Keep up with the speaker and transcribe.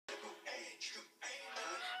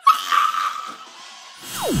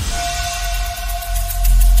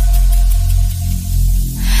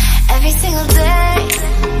Every single day,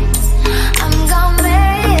 I'm gonna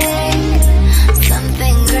make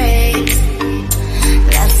something great.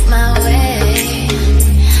 That's my way.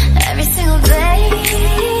 Every single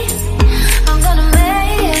day, I'm gonna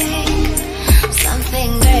make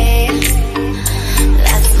something great.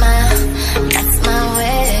 That's my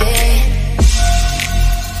way.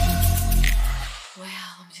 Wow,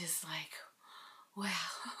 I'm just like, wow.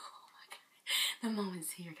 Oh my God. The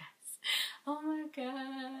moment's here, guys. Oh my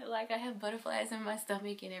God, like I have butterflies in my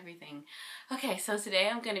stomach and everything. Okay, so today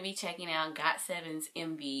I'm going to be checking out GOT7's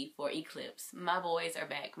MV for Eclipse. My boys are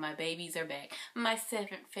back, my babies are back, my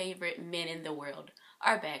 7 favorite men in the world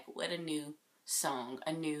are back with a new song,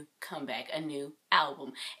 a new comeback, a new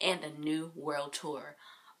album, and a new world tour.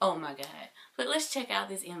 Oh my God. But let's check out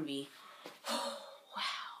this MV. Oh,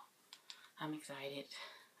 wow. I'm excited.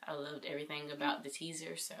 I loved everything about the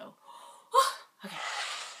teaser, so okay.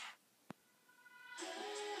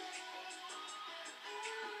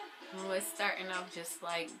 Oh, it's starting off just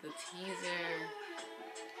like the teaser.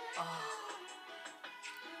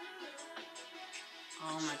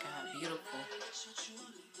 Oh my God, beautiful.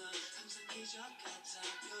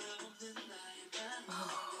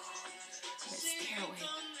 Oh, that stairway.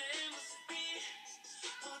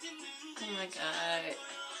 Oh my God.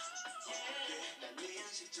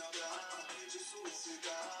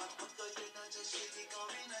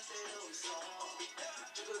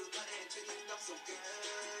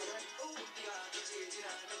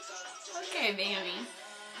 Okay, baby.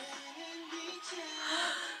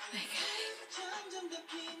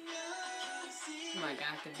 Oh my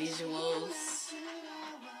God, the visuals.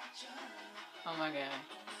 Oh my God.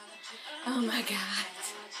 Oh my God.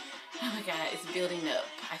 Oh my God, it's building up.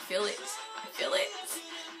 I feel it. I feel it.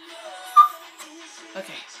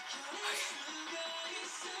 Okay.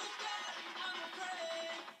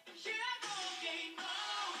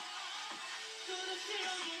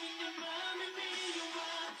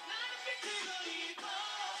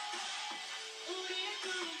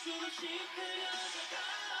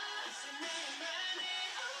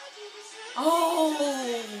 Oh,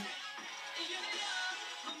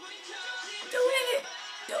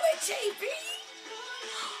 do it, JB.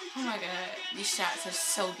 Oh my God, these shots are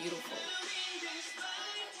so beautiful.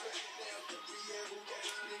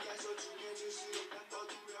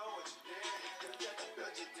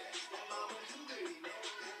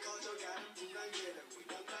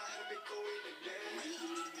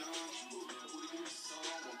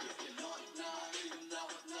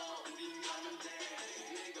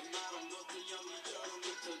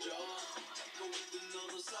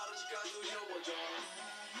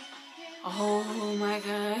 Oh my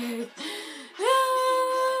God.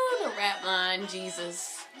 The rap line,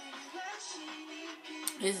 Jesus.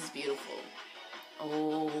 This is beautiful.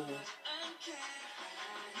 Oh.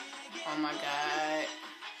 Oh my God.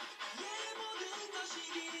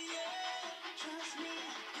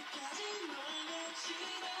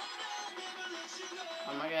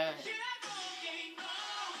 Oh my God.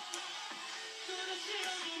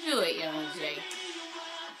 Do it, young Jay.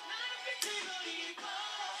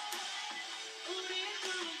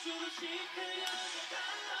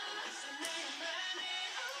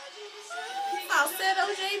 Falsetto,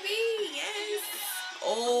 JB, yes.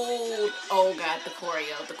 Oh God, the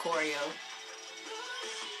choreo, the choreo.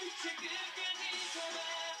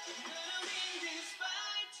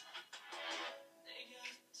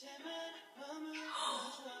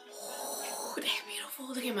 Oh, they're beautiful.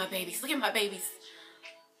 Look at my babies. Look at my babies.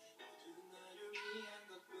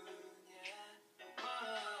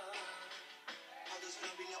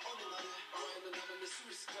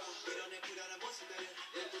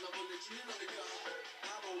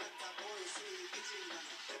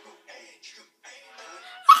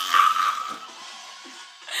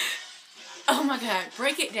 Oh my God,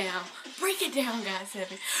 break it down. Break it down,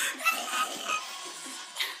 GOT7.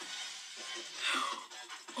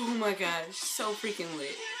 Oh my God, so freaking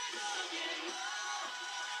lit.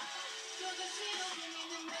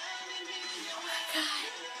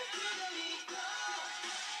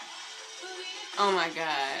 Oh my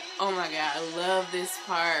God. Oh my God. I love this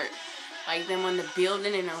part. Like them on the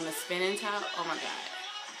building and on the spinning top. Oh my God.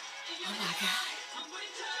 Oh my God.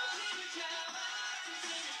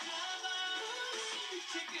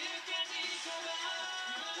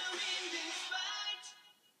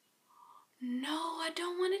 No, I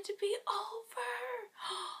don't want it to be over.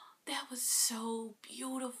 That was so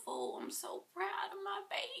beautiful. I'm so proud of my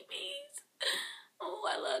babies. Oh,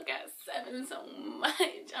 I love GOT7 so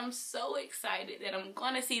much. I'm so excited that I'm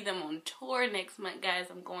going to see them on tour next month, guys.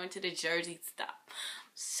 I'm going to the Jersey stop.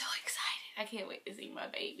 So excited. I can't wait to see my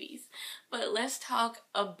babies. But let's talk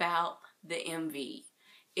about the MV.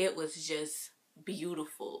 It was just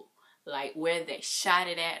beautiful. Like where they shot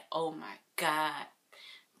it at, oh my God.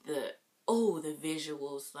 The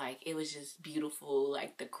visuals, like it was just beautiful.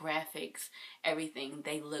 Like the graphics, everything,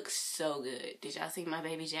 they look so good. Did y'all see my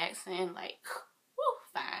baby Jackson? Like, whew,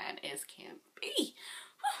 fine as can be.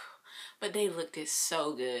 But they looked it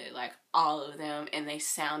so good, like all of them, and they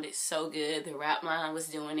sounded so good. The rap line was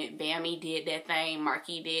doing it. Bammy did that thing,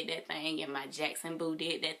 Marky did that thing, and my Jackson boo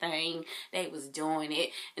did that thing. They was doing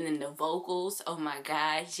it. And then the vocals, oh my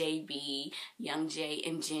God, JB, Young J,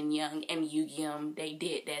 and Jin Young, and Yu-Gim, they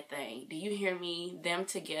did that thing. Do you hear me? Them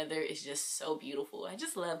together is just so beautiful. I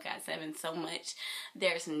just love GOT7 so much.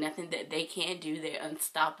 There's nothing that they can't do. They're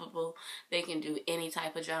unstoppable. They can do any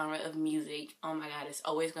type of genre of music. Oh my God, it's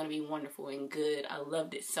always going to be wonderful and good. I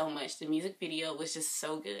loved it so much. The music video was just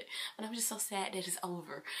so good. But I'm just so sad that it's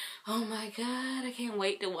over. Oh my God, I can't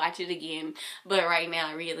wait to watch it again. But right now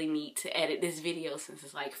I really need to edit this video since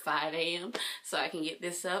it's like 5 a.m. so I can get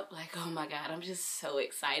this up. Like, oh my God, I'm just so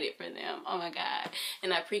excited for them. Oh my God.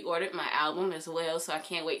 And I pre-ordered my album as well, so I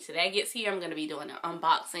can't wait till that gets here. I'm going to be doing an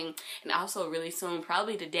unboxing, and also really soon,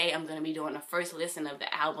 probably today, I'm going to be doing a first listen of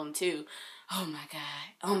the album too. Oh my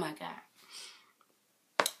God. Oh my God.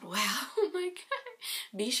 Wow, oh my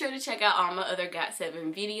God. Be sure to check out all my other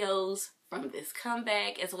GOT7 videos from this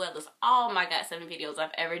comeback, as well as all my GOT7 videos I've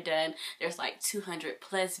ever done. There's like 200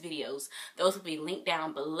 plus videos. Those will be linked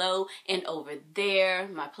down below and over there.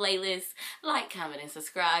 My playlist. Like, comment, and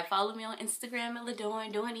subscribe. Follow me on Instagram at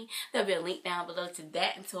LaDawn Lewis. There'll be a link down below to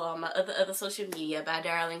that and to all my other social media. Bye,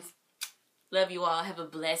 darlings. Love you all. Have a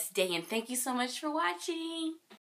blessed day, and thank you so much for watching.